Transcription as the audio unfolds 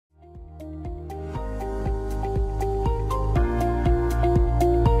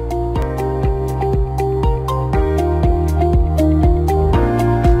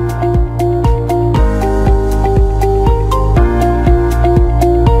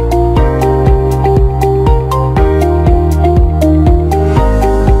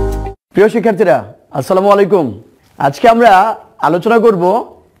প্রিয় শিক্ষার্থীরা আসসালামু আলাইকুম। আজকে আমরা আলোচনা করব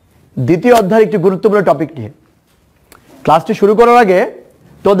দ্বিতীয় অধ্যায়ের একটি গুরুত্বপূর্ণ টপিক নিয়ে। ক্লাসটি শুরু করার আগে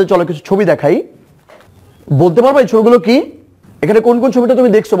তোমাদের চলো কিছু ছবি দেখাই। বলতে পারবে এই ছবিগুলো কি? এখানে কোন কোন ছবিটা তুমি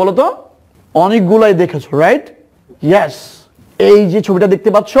দেখছো বলো তো? অনেকগুলাই দেখেছো, রাইট? ইয়েস, এই যে ছবিটা দেখতে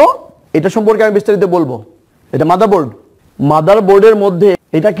পাচ্ছ এটা সম্পর্কে আমি বিস্তারিত বলবো। এটা মাদারবোর্ড। মাদারবোর্ডের মধ্যে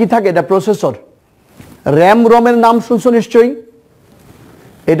এটা কি থাকে? এটা প্রসেসর। র্যাম রমের নাম শুনছো নিশ্চয়ই।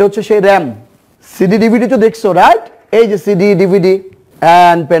 এটা হচ্ছে সেই র্যাম। সিডি ডিভিডি তো দেখছো, রাইট? এই যে CD DVD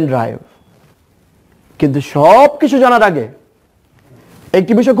and pain drive. কিন্তু সব কিছু জানার আগে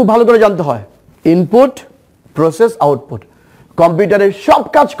একটি বিষয় খুব ভালো করে জানতে হয়, ইনপুট প্রসেস আউটপুট। কম্পিউটারে সব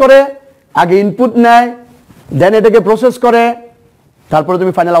কাজ করে, আগে ইনপুট নেয়, দেন এটাকে প্রসেস করে, তারপরে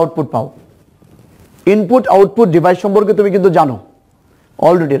তুমি ফাইনাল আউটপুট পাও। ইনপুট আউটপুট ডিভাইস সম্পর্কে তুমি কিন্তু জানো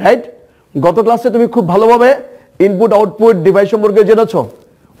অলরেডি, রাইট? গত ক্লাসে তুমি খুব ভালোভাবে ইনপুট আউটপুট ডিভাইস সম্পর্কে জেনেছো।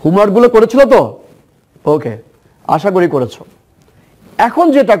 হোমওয়ার্কগুলো করেছিল তো? ওকে, আশা করি করেছো। এখন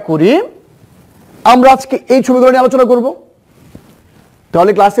যেটা করি, আমরা আজকে এই ছবিগুলো নিয়ে আলোচনা করব।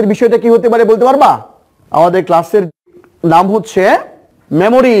 তাহলে ক্লাসের বিষয়টা কি হতে পারে বলতে পারবা? আমাদের ক্লাসের নাম হচ্ছে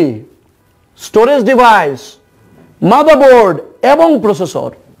মেমোরি, স্টোরেজ ডিভাইস, মাদারবোর্ড এবং প্রসেসর।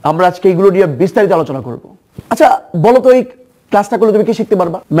 আমরা আজকে এইগুলো নিয়ে বিস্তারিত আলোচনা করব। আচ্ছা বলো তো, এই ক্লাসটা করলে তুমি কি শিখতে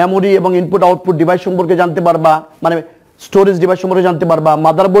পারবা? মেমোরি এবং ইনপুট আউটপুট ডিভাইস সম্পর্কে জানতে পারবা, মানে স্টোরেজ ডিভাইস সম্পর্কে জানতে পারবা,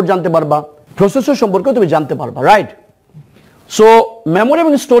 মাদারবোর্ড জানতে পারবা, প্রসেসর সম্পর্কেও তুমি জানতে পারবা, রাইট? সো মেমোরি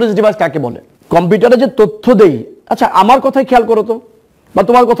এবং স্টোরেজ ডিভাইস কাকে বলে? কম্পিউটারে যে তথ্য দেই। আচ্ছা আমার কথাই খেয়াল করো তো, বা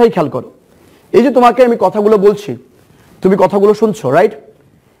তোমার কথাই খেয়াল করো। এই যে তোমাকে আমি কথাগুলো বলছি, তুমি কথাগুলো শুনছো, রাইট?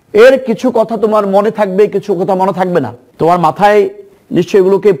 এর কিছু কথা তোমার মনে থাকবে, কিছু কথা মনে থাকবে না। তোমার মাথায় নিশ্চয়ই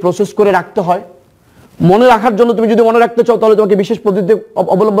এগুলোকে প্রসেস করে রাখতে হয়। মনে রাখার জন্য তুমি যদি মনে রাখতে চাও তাহলে তোমাকে বিশেষ পদ্ধতি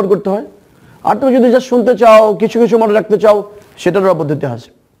অবলম্বন করতে হয়। আর তুমি যদি যা শুনতে চাও, কিছু কিছু মনে রাখতে চাও, সেটারও পদ্ধতি আছে।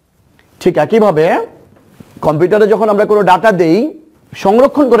 ঠিক একইভাবে কম্পিউটারে যখন আমরা কোনো ডাটা দেই,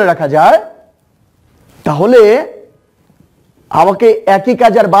 সংরক্ষণ করে রাখা যায়, তাহলে আমাকে একই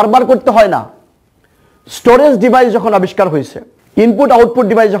কাজ আর বারবার করতে হয় না। স্টোরেজ ডিভাইস যখন আবিষ্কার হয়েছে, ইনপুট আউটপুট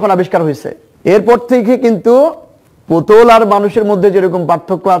ডিভাইস যখন আবিষ্কার হয়েছে, এরপর থেকে কিন্তু পুতুল আর মানুষের মধ্যে যেরকম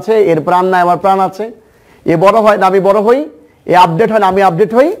পার্থক্য আছে, এর প্রাণ না আমার প্রাণ আছে, এ বড় হয় না আমি বড় হই, এ আপডেট হয় না আমি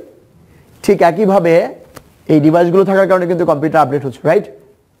আপডেট হই, ঠিক একইভাবে এই ডিভাইসগুলো থাকার কারণে কিন্তু কম্পিউটার আপডেট হচ্ছে, রাইট?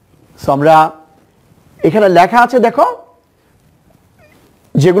 সো আমরা এখানে লেখা আছে দেখো,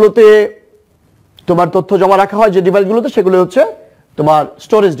 যেগুলোতে তোমার তথ্য জমা রাখা হয় যে ডিভাইসগুলোতে, সেগুলো হচ্ছে তোমার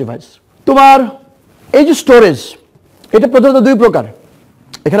স্টোরেজ ডিভাইস। তোমার এই যে স্টোরেজ, এটা প্রধানত দুই প্রকার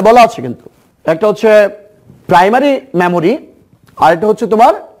এখানে বলা আছে কিন্তু। একটা হচ্ছে প্রাইমারি মেমোরি, আরেকটা হচ্ছে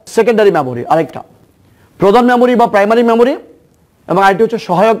তোমার সেকেন্ডারি মেমোরি। আরেকটা প্রধান মেমোরি বা প্রাইমারি মেমোরি, এবং আরেকটা হচ্ছে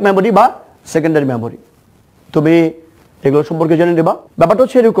সহায়ক মেমোরি বা সেকেন্ডারি মেমোরি। তুমি এগুলো সম্পর্কে জেনে নেবা। ব্যাপারটা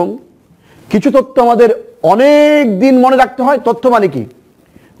হচ্ছে এরকম, কিছু তথ্য আমাদের অনেক দিন মনে রাখতে হয়। তথ্য মানে কি?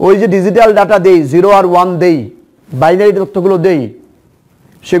 ওই যে ডিজিটাল ডাটা দেই, 0 আর 1 দেই, বাইনারি তথ্যগুলো দেই,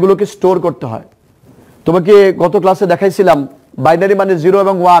 সেগুলোকে স্টোর করতে হয়। তোমাকে গত ক্লাসে দেখাইছিলাম বাইনারি মানে 0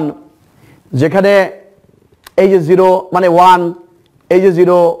 এবং 1, যেখানে এই যে 0 মানে 1, এই যে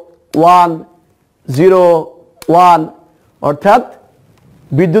 0 1 0 1, অর্থাৎ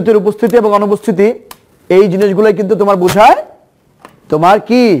বিদ্যুতের উপস্থিতি এবং অনুপস্থিতি, এই জিনিসগুলোই কিন্তু তোমার বোঝায় তোমার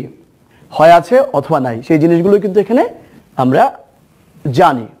কি হয় আছে অথবা নাই। সেই জিনিসগুলো কিন্তু এখানে আমরা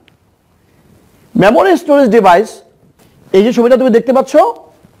জানি। মেমোরি স্টোরেজ ডিভাইস, এই যে ছবিটা তুমি দেখতে পাচ্ছ,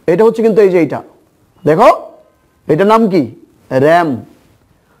 এটা হচ্ছে কিন্তু এই যে এইটা দেখো, এটার নাম কি? RAM,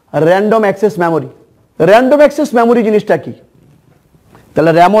 random access memory. Random access memory জিনিসটা কি?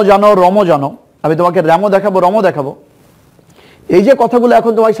 তাহলে র্যামও জানো, রমও জানো। আমি তোমাকে র্যামও দেখাবো, রমও দেখাবো। এই যে কথাগুলো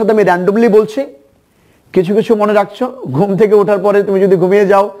এখন তোমার সাথে আমি র্যান্ডমলি বলছি, কিছু কিছু মনে রাখছো। ঘুম থেকে ওঠার পরে তুমি যদি ঘুমিয়ে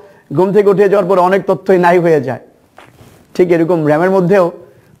যাও, ঘুম থেকে উঠে যাওয়ার পরে অনেক তথ্যই নাই হয়ে যায়। ঠিক এরকম র্যামের মধ্যেও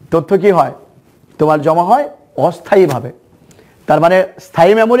তথ্য কি হয়? তোমার জমা হয় অস্থায়ীভাবে। তার মানে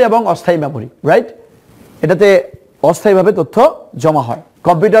স্থায়ী মেমোরি এবং অস্থায়ী মেমোরি, রাইট? এটাতে অস্থায়ীভাবে তথ্য জমা হয়।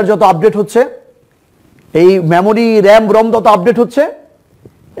 কম্পিউটার যত আপডেট হচ্ছে, এই মেমোরি র্যাম রম তত আপডেট হচ্ছে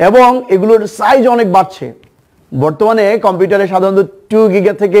এবং এগুলোর সাইজ অনেক বাড়ছে। বর্তমানে কম্পিউটারে সাধারণত 2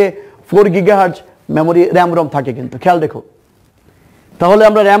 গিগা থেকে 4 গিগাহার্জ মেমোরি র্যাম রম থাকে কিন্তু, খেয়াল দেখো। তাহলে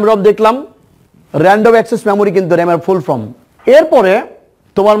আমরা র্যাম রম দেখলাম, র্যান্ডম অ্যাক্সেস মেমোরি কিন্তু র্যামের ফুল ফর্ম। এরপরে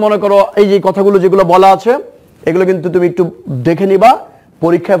তোমার মনে করো এই যে কথাগুলো যেগুলো বলা আছে, এগুলো কিন্তু তুমি একটু দেখে নিবা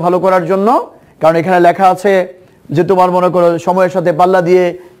পরীক্ষায় ভালো করার জন্য। কারণ এখানে লেখা আছে যে তোমার মনে করো সময়ের সাথে পাল্লা দিয়ে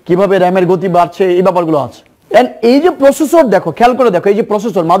কিভাবে র্যামের গতি বাড়ছে, এই ব্যাপারগুলো আছে। এন্ড এই যে প্রসেসর দেখো, খেয়াল করে দেখো, এই যে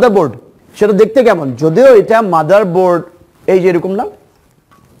প্রসেসর মাদারবোর্ড, সেটা দেখতে কেমন? যদিও এটা মাদারবোর্ড এই যে এরকম না,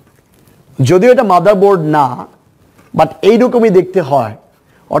 যদিও এটা মাদারবোর্ড না, বাট এইরকমই দেখতে হয়।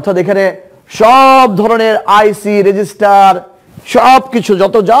 অর্থাৎ এখানে সব ধরনের আইসি রেজিস্টার সব কিছু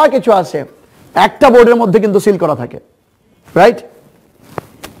যা কিছু আছে একটা বোর্ডের মধ্যে কিন্তু সিল করা থাকে, রাইট?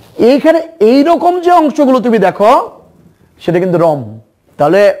 এইখানে এইরকম যে অংশগুলো তুমি দেখো সেটা কিন্তু রম।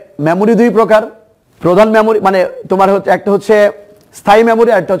 তাহলে মেমোরি দুই প্রকার, প্রধান মেমোরি মানে তোমার একটা হচ্ছে স্থায়ী মেমোরি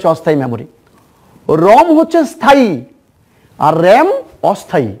আর একটা হচ্ছে অস্থায়ী মেমোরি। রম হচ্ছে স্থায়ী আর র্যাম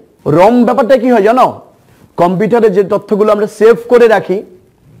অস্থায়ী। রম ব্যাপারটা কি হয় জানো, কম্পিউটারে যে তথ্যগুলো আমরা সেভ করে রাখি,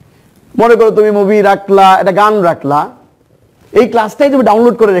 মনে করো তুমি মুভি রাখলা, একটা গান রাখলা, এই ক্লাসটাই তুমি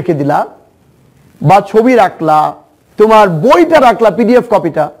ডাউনলোড করে রেখে দিলা, বা ছবি রাখলা, তোমার বইটা রাখলা পিডিএফ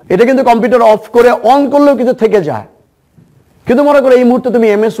কপিটা, এটা কিন্তু কম্পিউটার অফ করে অন করলেও কিছু থেকে যায়। কিন্তু মনে করো এই মুহূর্তে তুমি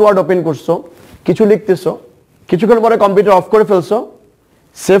এমএস ওয়ার্ড ওপেন করছো, কিছু লিখতেছো, কিছুক্ষণ পরে কম্পিউটার অফ করে ফেলছো,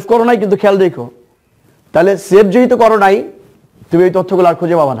 সেভ করো নাই, কিন্তু খেয়াল রেখো তাহলে সেভ যেহেতু করো নাই তুমি এই তথ্যগুলো আর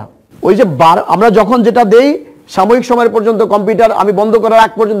খুঁজে পাবা না। ওই যে আমরা যখন যেটা দেই সাময়িক সময়ের পর্যন্ত কম্পিউটার আমি বন্ধ করার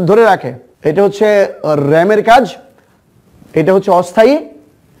আগ পর্যন্ত ধরে রাখে, এটা হচ্ছে র্যামের কাজ, এটা হচ্ছে অস্থায়ী।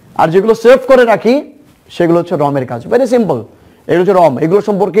 আর যেগুলো সেভ করে রাখি সেগুলো হচ্ছে রমের কাজ। ভেরি সিম্পল, এগুলো হচ্ছে রম। এগুলো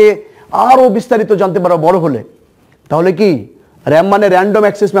সম্পর্কে আরো বিস্তারিত জানতে পারো বড় হলে। তাহলে কি র্যাম মানে র্যান্ডম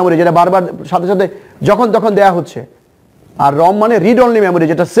অ্যাক্সেস মেমোরি, যেটা বারবার সাথে সাথে যখন তখন দেয়া হচ্ছে। আর রম মানে রিড অনলি মেমোরি,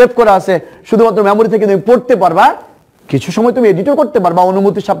 যেটা সেভ করা আছে, শুধুমাত্র মেমোরি থেকে তুমি পড়তে পারবা, কিছু সময় তুমি এডিটও করতে পারবা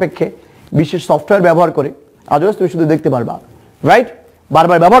অনুমতি সাপেক্ষে বিশেষ সফটওয়্যার ব্যবহার করে, আদারওয়াইজ তুমি শুধু দেখতে পারবা, রাইট?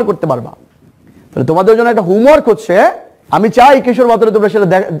 বারবার ব্যবহার করতে পারবা। তাহলে তোমাদের জন্য একটা হোমওয়ার্ক হচ্ছে, আমি চাই কিশোর বাতরে তোমরা সেটা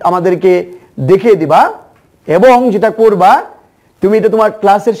আমাদেরকে দেখিয়ে দিবা, এবং যেটা করবা তুমি এটা তোমার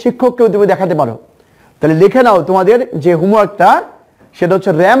ক্লাসের শিক্ষককেও তুমি দেখাতে পারো। তাহলে লিখে নাও তোমাদের যে হোমওয়ার্কটা, সেটা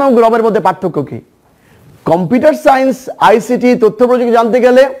হচ্ছে র্যাম এবং রমের মধ্যে পার্থক্য কি। কম্পিউটার সায়েন্স, আইসিটি, তথ্য প্রযুক্তি জানতে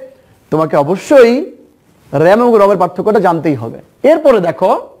গেলে তোমাকে অবশ্যই র্যাম এবং রমের পার্থক্যটা জানতেই হবে। এরপরে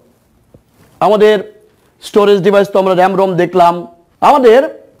দেখো আমাদের স্টোরেজ ডিভাইস, তো আমরা র্যাম রম দেখলাম, আমাদের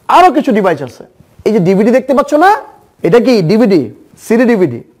আরো কিছু ডিভাইস আছে। এই যে ডিভিডি দেখতে পাচ্ছ না, এটা কি ডিভিডি, সিডি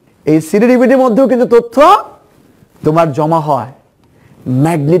ডিভিডি। এই সিডি ডিভিডির মধ্যেও কিন্তু তথ্য তোমার জমা হয়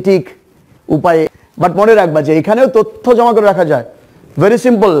ম্যাগনেটিক উপায়ে। বাট মনে রাখবা যে এখানেও তথ্য জমা করে রাখা যায়। ভেরি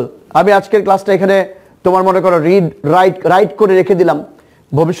সিম্পল, আমি আজকের ক্লাসটা এখানে তোমার মনে করো রাইট করে রেখে দিলাম।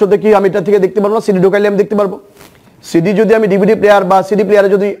 ভবিষ্যতে কি আমি এটা থেকে দেখতে পারবো না? সিডি ঢোকাইলে আমি দেখতে পারবো। সিডি যদি আমি ডিভিডি প্লেয়ার বা সিডি প্লেয়ারে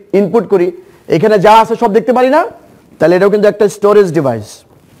যদি ইনপুট করি, এখানে যা আছে সব দেখতে পারি না? তাহলে এটাও কিন্তু একটা স্টোরেজ ডিভাইস।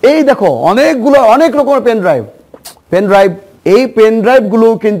 এই দেখো অনেক রকমের পেন ড্রাইভ, এই পেন ড্রাইভগুলো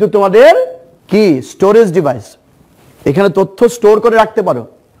কিন্তু তোমাদের কি স্টোরেজ ডিভাইস। এখানে তথ্য স্টোর করে রাখতে পারো।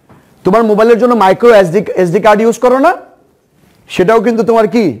 তোমার মোবাইলের জন্য মাইক্রো এসডি কার্ড ইউজ করো না, সেটাও কিন্তু তোমার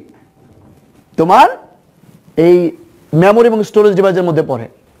কি, তোমার এই মেমোরি এবং স্টোরেজ ডিভাইসের মধ্যে পড়ে।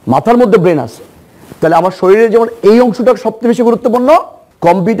 মাথার মধ্যে ব্রেন আছে, তাহলে আমার শরীরে যেমন এই অংশটা সবচেয়ে বেশি গুরুত্বপূর্ণ,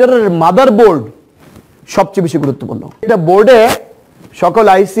 কম্পিউটারের মাদারবোর্ড সবচেয়ে বেশি গুরুত্বপূর্ণ। এটা বোর্ডে সকল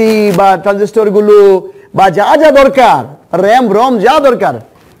আইসি বা ট্রানজিস্টরগুলো বা যা যা দরকার, র্যাম রম যা দরকার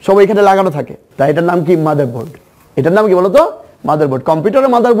সব এখানে লাগানো থাকে। তাই এটার নাম কি মাদারবোর্ড। এটার নাম কি বলতো? মাদারবোর্ড।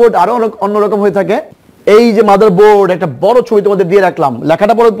 কম্পিউটারের মাদারবোর্ড আরো অন্যরকম হয়ে থাকে। এই যে মাদারবোর্ড, একটা বড় ছবি তোমাদের দিয়ে রাখলাম,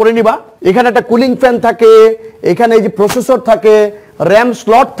 লেখাটা পড়ে নিবা। এখানে একটা কুলিং ফ্যান থাকে, এখানে এই যে প্রসেসর থাকে, র্যাম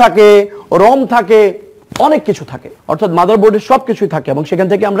স্লট থাকে, রম থাকে, অনেক কিছু থাকে। অর্থাৎ মাদারবোর্ডে সব কিছুই থাকে এবং সেখান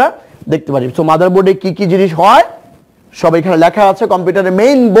থেকে আমরা দেখতে পারি। তো মাদারবোর্ডে কি কি জিনিস হয় সব এখানে লেখা আছে। কম্পিউটারের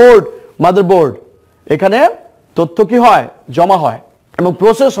মেইন বোর্ড মাদারবোর্ড, এখানে তথ্য কি হয়, জমা হয় এবং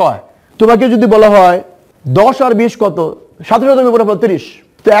প্রসেস হয়। তোমাকে যদি বলা হয় 10 আর 20 কত, সাথে সাথে তুমি বলে 30,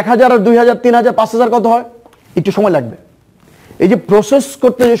 তো 1000 আর 2000, 3000, 5000 কত হয়? একটু সময় লাগবে। এই যে প্রসেস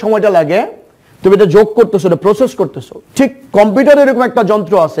করতে যে সময়টা লাগে, তুমি এটা যোগ করতেছো, এটা প্রসেস করতেছো। ঠিক কম্পিউটারে এরকম একটা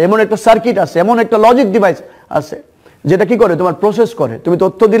যন্ত্র আছে, এমন একটা সার্কিট আছে, এমন একটা লজিক ডিভাইস আছে, যেটা কি করে, তোমার প্রসেস করে। তুমি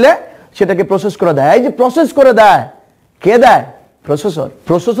তথ্য দিলে সেটাকে প্রসেস করে দেয়। এই যে প্রসেস করে দেয়, কে দেয়? প্রসেসর।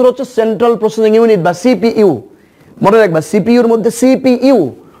 প্রসেসর হচ্ছে সেন্ট্রাল প্রসেসিং ইউনিট বা সিপিইউ। মনে রাখবা, সিপিইউর মধ্যে সিপিইউ,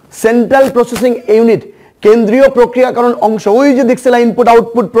 সেন্ট্রাল প্রসেসিং ইউনিট, কেন্দ্রীয় প্রক্রিয়াকরণ অংশ। ওই যে দেখছিলা ইনপুট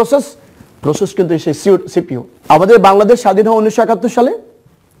আউটপুট প্রসেস কিন্তু সেই সিপিইউ। আমাদের বাংলাদেশ স্বাধীন হয় 1971 সালে।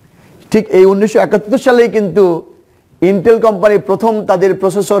 ঠিক এই 1971 সালেই কিন্তু ইন্টেল কোম্পানি প্রথম তাদের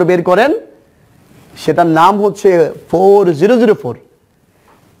প্রসেসর বের করেন, সেটার নাম হচ্ছে 4004,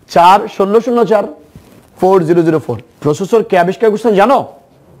 1604, 4004। প্রসেসর কে আবিষ্কার করছেন জানো?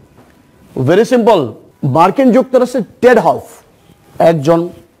 ভেরি সিম্পল, মার্কিন যুক্তরাষ্ট্রের টেড হফ একজন,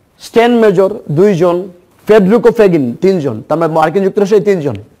 স্টেন মেজর 2 জন, ফেডরিকো ফেগিন 3 জন, তার মানে মার্কিন যুক্তরাষ্ট্রের 3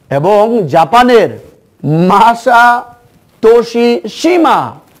 জন, এবং জাপানের মাসাতোশি শিমা,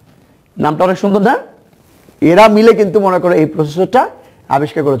 নামটা অনেক সুন্দর না? এরা মিলে কিন্তু মনে করো এই প্রসেসরটা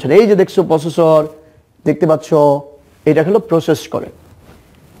আবিষ্কার করেছেন। এই যে দেখছো প্রসেসর দেখতে পাচ্ছ, এটা হলো প্রসেস করে।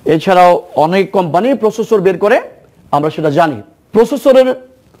 এছাড়াও অনেক কোম্পানি প্রসেসর বের করে, আমরা সেটা জানি। প্রসেসরের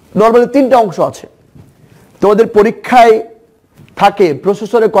নর্মালি 3টা অংশ আছে। তোমাদের পরীক্ষায় থাকে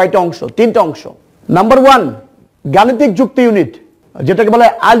প্রসেসরে কয়টা অংশ? 3টা অংশ। নাম্বার 1 গাণিতিক যুক্তি ইউনিট, যেটাকে বলে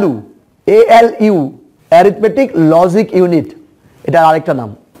আলু, ALU, অ্যারিথমেটিক লজিক ইউনিট, এটা আরেকটা নাম।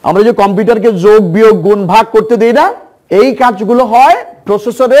 আমরা যে কম্পিউটারকে যোগ বিয়োগ গুণ ভাগ করতে দিই না, এই কাজগুলো হয়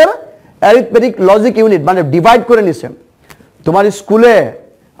প্রসেসরের অ্যারিথমেটিক লজিক ইউনিট, মানে ডিভাইড করে নিছে। তোমার স্কুলে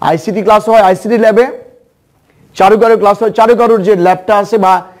আইসিটি ক্লাস হয় আইসিটি ল্যাবে, চারুকারু ক্লাস হয় চারুকারুর যে ল্যাবটা আছে,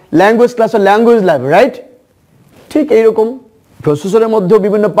 বা ল্যাঙ্গুয়েজ ক্লাস হয় ল্যাঙ্গুয়েজ ল্যাব, রাইট? ঠিক এইরকম প্রসেসরের মধ্যেও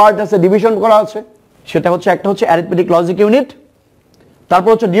বিভিন্ন পার্ট আছে, ডিভিশন করা আছে। সেটা হচ্ছে একটা হচ্ছে অ্যারিথমেটিক লজিক ইউনিট, তারপর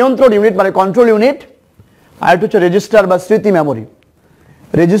হচ্ছে নিয়ন্ত্রণ ইউনিট মানে কন্ট্রোল ইউনিট, আর একটা হচ্ছে রেজিস্টার বা স্মৃতি মেমোরি।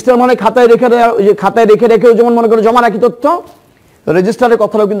 রেজিস্টার মানে খাতায় রেখে রেখেও যেমন মনে করো জমা রাখি তথ্য, রেজিস্টারের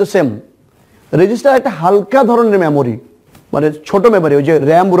কথাটাও কিন্তু সেম। রেজিস্টার একটা হালকা ধরনের মেমোরি, মানে ছোট মেমোরি, ওই যে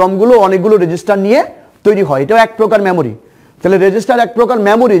র্যাম রমগুলো অনেকগুলো রেজিস্টার নিয়ে তৈরি হয়, এটাও এক প্রকার মেমোরি। তাহলে রেজিস্টার এক প্রকার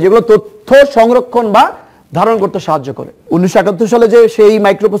মেমোরি যেগুলো তথ্য সংরক্ষণ বা ধারণ করতে সাহায্য করে। 1971 সালে যে সেই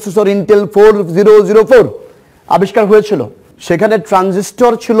মাইক্রোপ্রসেসর ইন্টেল 4004 আবিষ্কার হয়েছিল, সেখানে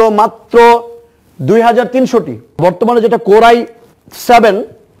ট্রানজিস্টর ছিল মাত্র 2300টি। বর্তমানে যেটা কোর i7,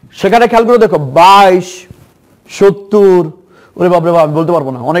 সেখানে খেয়াল করে দেখো 22, 70, ওরে বাপরে বাপ, বলতে পারবো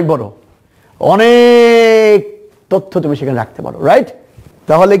না, অনেক বড়, অনেক তথ্য তুমি সেখানে রাখতে পারো, রাইট?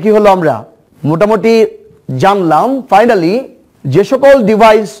 তাহলে কি হলো, আমরা মোটামুটি জানলাম ফাইনালি যে সকল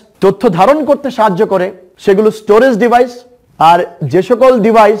ডিভাইস তথ্য ধারণ করতে সাহায্য করে সেগুলো স্টোরেজ ডিভাইস, আর যে সকল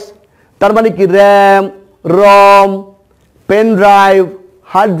ডিভাইস তার মানে কি র্যাম, রম, pen drive,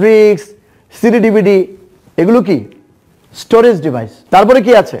 hard disk, CD DVD, এগুলো কি স্টোরেজ ডিভাইস। তারপরে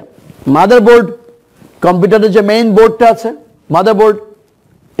কি আছে? মাদারবোর্ড, কম্পিউটারের যে মেইন বোর্ডটা আছে মাদারবোর্ড।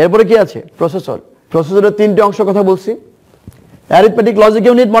 এরপরে কি আছে? প্রসেসর। প্রসেসরের 3টে অংশ কথা বলছি। অ্যারিথমেটিক লজিক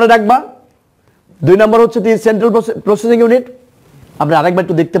ইউনিট মনে রাখবা। 2 নম্বর হচ্ছে সেন্ট্রাল প্রসেসিং ইউনিট। আমরা আরেকবার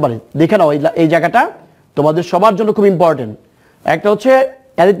একটু দেখতে পারি, দেখে নাও এই জায়গাটা তোমাদের সবার জন্য খুব ইম্পর্টেন্ট। একটা হচ্ছে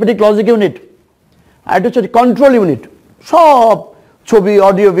অ্যারিথমেটিক লজিক ইউনিট, আর একটা হচ্ছে কন্ট্রোল ইউনিট, সব ছবি,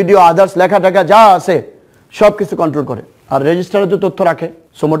 অডিও, ভিডিও, আদার্স, লেখা টাকা যা আছে সব কিছু কন্ট্রোল করে, আর রেজিস্টারে তো তথ্য রাখে।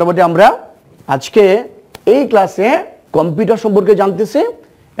 সো মোটামুটি আমরা আজকে এই ক্লাসে কম্পিউটার সম্পর্কে জানতেছি,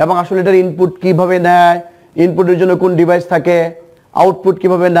 এবং আসলে এটার ইনপুট কিভাবে নেয়, ইনপুটের জন্য কোন ডিভাইস থাকে, আউটপুট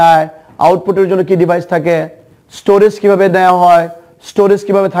কিভাবে নেয়, আউটপুটের জন্য কি ডিভাইস থাকে, স্টোরেজ কিভাবে নেওয়া হয়, স্টোরেজ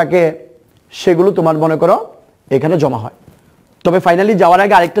কিভাবে থাকে, সেগুলো তোমার মনে করো এখানে জমা হয়। তবে ফাইনালি যাওয়ার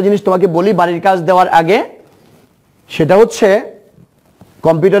আগে আরেকটা জিনিস তোমাকে বলি, বাড়ির কাজ দেওয়ার আগে, সেটা হচ্ছে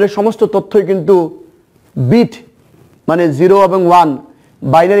কম্পিউটারের সমস্ত তথ্যই কিন্তু বিট মানে 0 এবং 1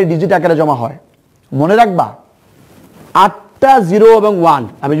 বাইনারি ডিজিট আকারে জমা হয়। মনে রাখবা 8টা 0 এবং 1।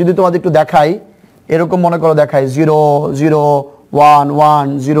 আমি যদি তোমাদের একটু দেখাই, এরকম মনে করো দেখাই 0 0 1 1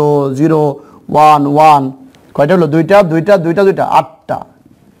 0 0 1 1, কয়টা হলো? 2টা 2টা 2টা 2টা, 8টা।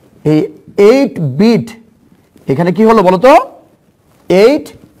 এই 8 বিট এখানে কি হলো বলো তো? 8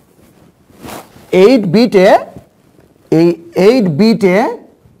 বিটে, এই 8 বিটে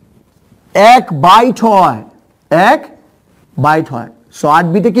 1 বাইট হয়, 1 বাইট হয়। সো 8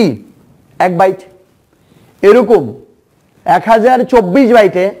 বিটে কি 1 বাইট। এরকম 1024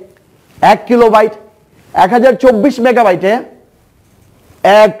 বাইটে 1 কিলোবাইট, 1024 মেগাবাইটে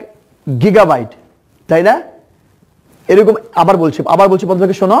 1 গিগাবাইট, তাই না? এরকম আবার বলছি প্রথম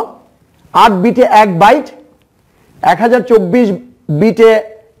থেকে শোনো। 8 বিটে 1 বাইট, 1024 বিটে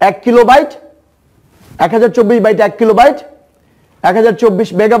 1 কিলোবাইট, 1024 বাইটে 1 কিলোবাইট, 1024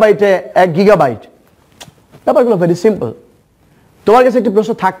 মেগাবাইটে 1 গিগাবাইট। ব্যাপারগুলো ভেরি সিম্পল। তোমার কাছে একটি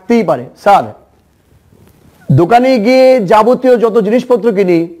প্রশ্ন থাকতেই পারে, স্যার দোকানে গিয়ে যাবতীয় যত জিনিসপত্র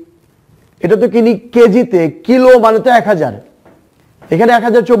কিনি, এটা তো কিনি কেজিতে, কিলো মানে তো 1000, এখানে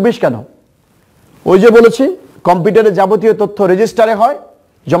 1024 কেন? ওই যে বলেছি কম্পিউটারে যাবতীয় তথ্য রেজিস্টারে হয়,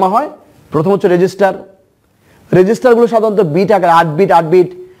 জমা হয়। প্রথম হচ্ছে রেজিস্টার। রেজিস্টারগুলো সাধারণত বিট আকারে 8 bit 8 bit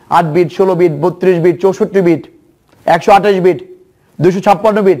 8 bit 16 bit 32 bit 64 bit 128 bit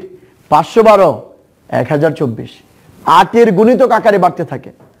 256 bit 512 1024, 8-এর গুণিতক আকারে বাড়তে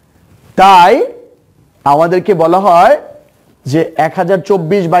থাকে। তাই আমাদেরকে বলা হয় যে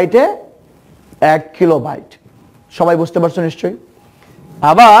 1024 বাইটে 1 কিলোবাইট। সবাই বুঝতে পারছো নিশ্চয়ই?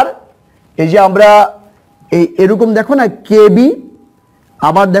 আবার এই যে আমরা এরকম দেখো না কেবি,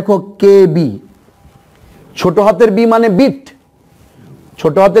 আবার দেখো কেবি, ছোট হাতের বি মানে বিট।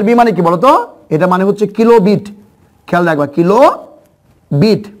 ছোট হাতের বি মানে কি বলতো? এটা মানে হচ্ছে কিলো বিট, খেয়াল রাখবা কিলো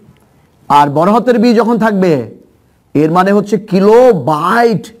বিট। আর বড় হাতের বি যখন থাকবে এর মানে হচ্ছে কিলো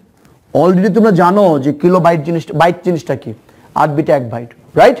বাইট। অলরেডি তোমরা জানো যে কিলো বাইট জিনিসটা কি, 8 বিটে 1 বাইট,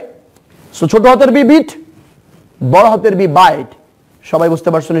 রাইট? সো ছোট হাতের বি বিট, বড় হাতের বি বাইট। সবাই বুঝতে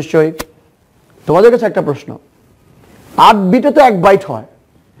পারছো নিশ্চয়ই? তোমাদের কাছে একটা প্রশ্ন, 8 বিটে তো 1 বাইট হয়,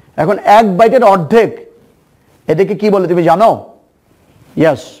 এখন 1 বাইটের অর্ধেক এটাকে কি বলে তুমি জানো?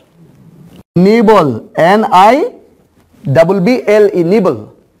 Yes, nibble, NIBBLE, nibble.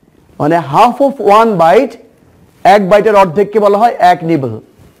 মানে হাফ অফ 1 বাইট, 1 বাইটের অর্ধেককে বলা হয় 1 নিবল।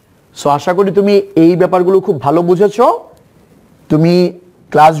 সো আশা করি তুমি এই ব্যাপারগুলো খুব ভালো বুঝেছো। তুমি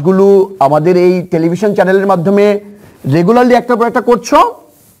ক্লাসগুলো আমাদের এই টেলিভিশন চ্যানেলের মাধ্যমে রেগুলারলি একটার পর একটা করছো।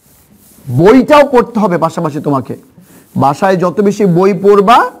 বইটাও পড়তে হবে পাশাপাশি তোমাকে। বাসায় যত বেশি বই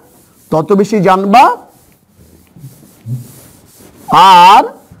পড়বা তত বেশি জানবা। আর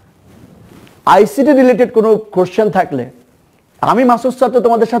আইসিটি রিলেটেড কোনো কোশ্চেন থাকলে আমি মাসুদ স্যার তো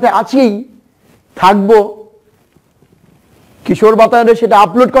তোমাদের সাথে আছি, থাকবো। কিশোর বাতায়নে সেটা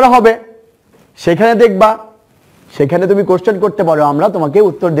আপলোড করা হবে, সেখানে দেখবা, সেখানে তুমি কোশ্চেন করতে পারো, আমরা তোমাকে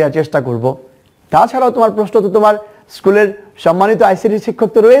উত্তর দেওয়ার চেষ্টা করব। তাছাড়াও তোমার প্রশ্ন তো তোমার স্কুলের সম্মানিত আইসিটি শিক্ষক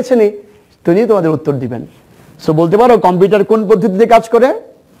তো রয়েছেনই, তিনি তোমাদের উত্তর দিবেন। সো বলতে পারো কম্পিউটার কোন পদ্ধতিতে কাজ করে?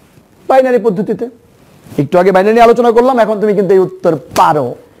 বাইনারি পদ্ধতিতে। একটু আগে বাইনারি আলোচনা করলাম, এখন তুমি কিন্তু এই উত্তর পারো,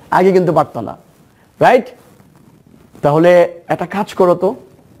 আগে কিন্তু পারতো না, রাইট? তাহলে একটা কাজ করো তো,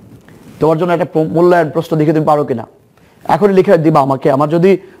 তোমার জন্য একটা মূল্যায়ন প্রশ্ন দেখে তুমি পারো কিনা এখনই লিখে দিবা আমাকে। আমার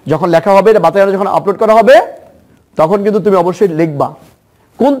যদি যখন লেখা হবে, বাতায়নে যখন আপলোড করা হবে, তখন কিন্তু তুমি অবশ্যই লিখবা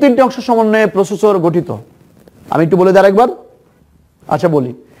কোন 3টে অংশ সমন্বয়ে প্রসেসর গঠিত। আমি একটু বলে দেয় একবার। আচ্ছা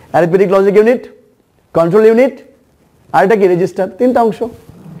বলি, arithmetic logic unit, control unit, আর এটা কি রেজিস্টার। 3টা অংশ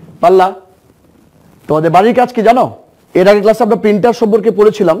পারলা। তোমাদের বাড়ির কাজ কি জানো? এর আগে ক্লাসে আমরা প্রিন্টার সম্পর্কে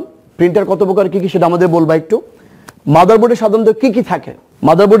পড়েছিলাম। প্রিন্টার কত প্রকার, কি কি সেটা আমাদের বলবা একটু। মাদারবোর্ডে সাধারণত কি কি থাকে?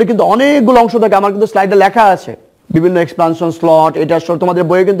 মাদারবোর্ডে কিন্তু অনেকগুলো অংশ থাকে, আমার কিন্তু স্লাইডে লেখা আছে, বিভিন্ন এক্সপানশন স্লট, এটা তোমাদের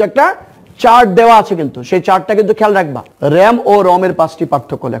বইয়ে কিন্তু একটা চার্ট দেওয়া আছে, কিন্তু সেই চার্টটা কিন্তু খেয়াল রাখবা। র্যাম ও রমের 5টি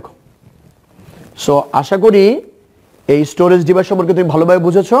পার্থক্য লেখো। সো আশা করি এই স্টোরেজ ডিভাইস সম্পর্কে তুমি ভালোভাবে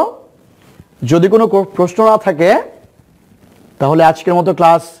বুঝেছো। যদি কোনো প্রশ্ন না থাকে তাহলে আজকের মতো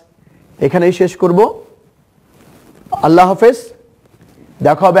ক্লাস এখানেই শেষ করব। আল্লাহ হাফেজ,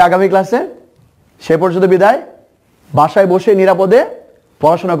 দেখা হবে আগামী ক্লাসে। সে পর্যন্ত বিদায়। বাসায় বসে নিরাপদে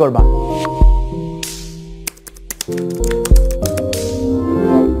পড়াশোনা করবা।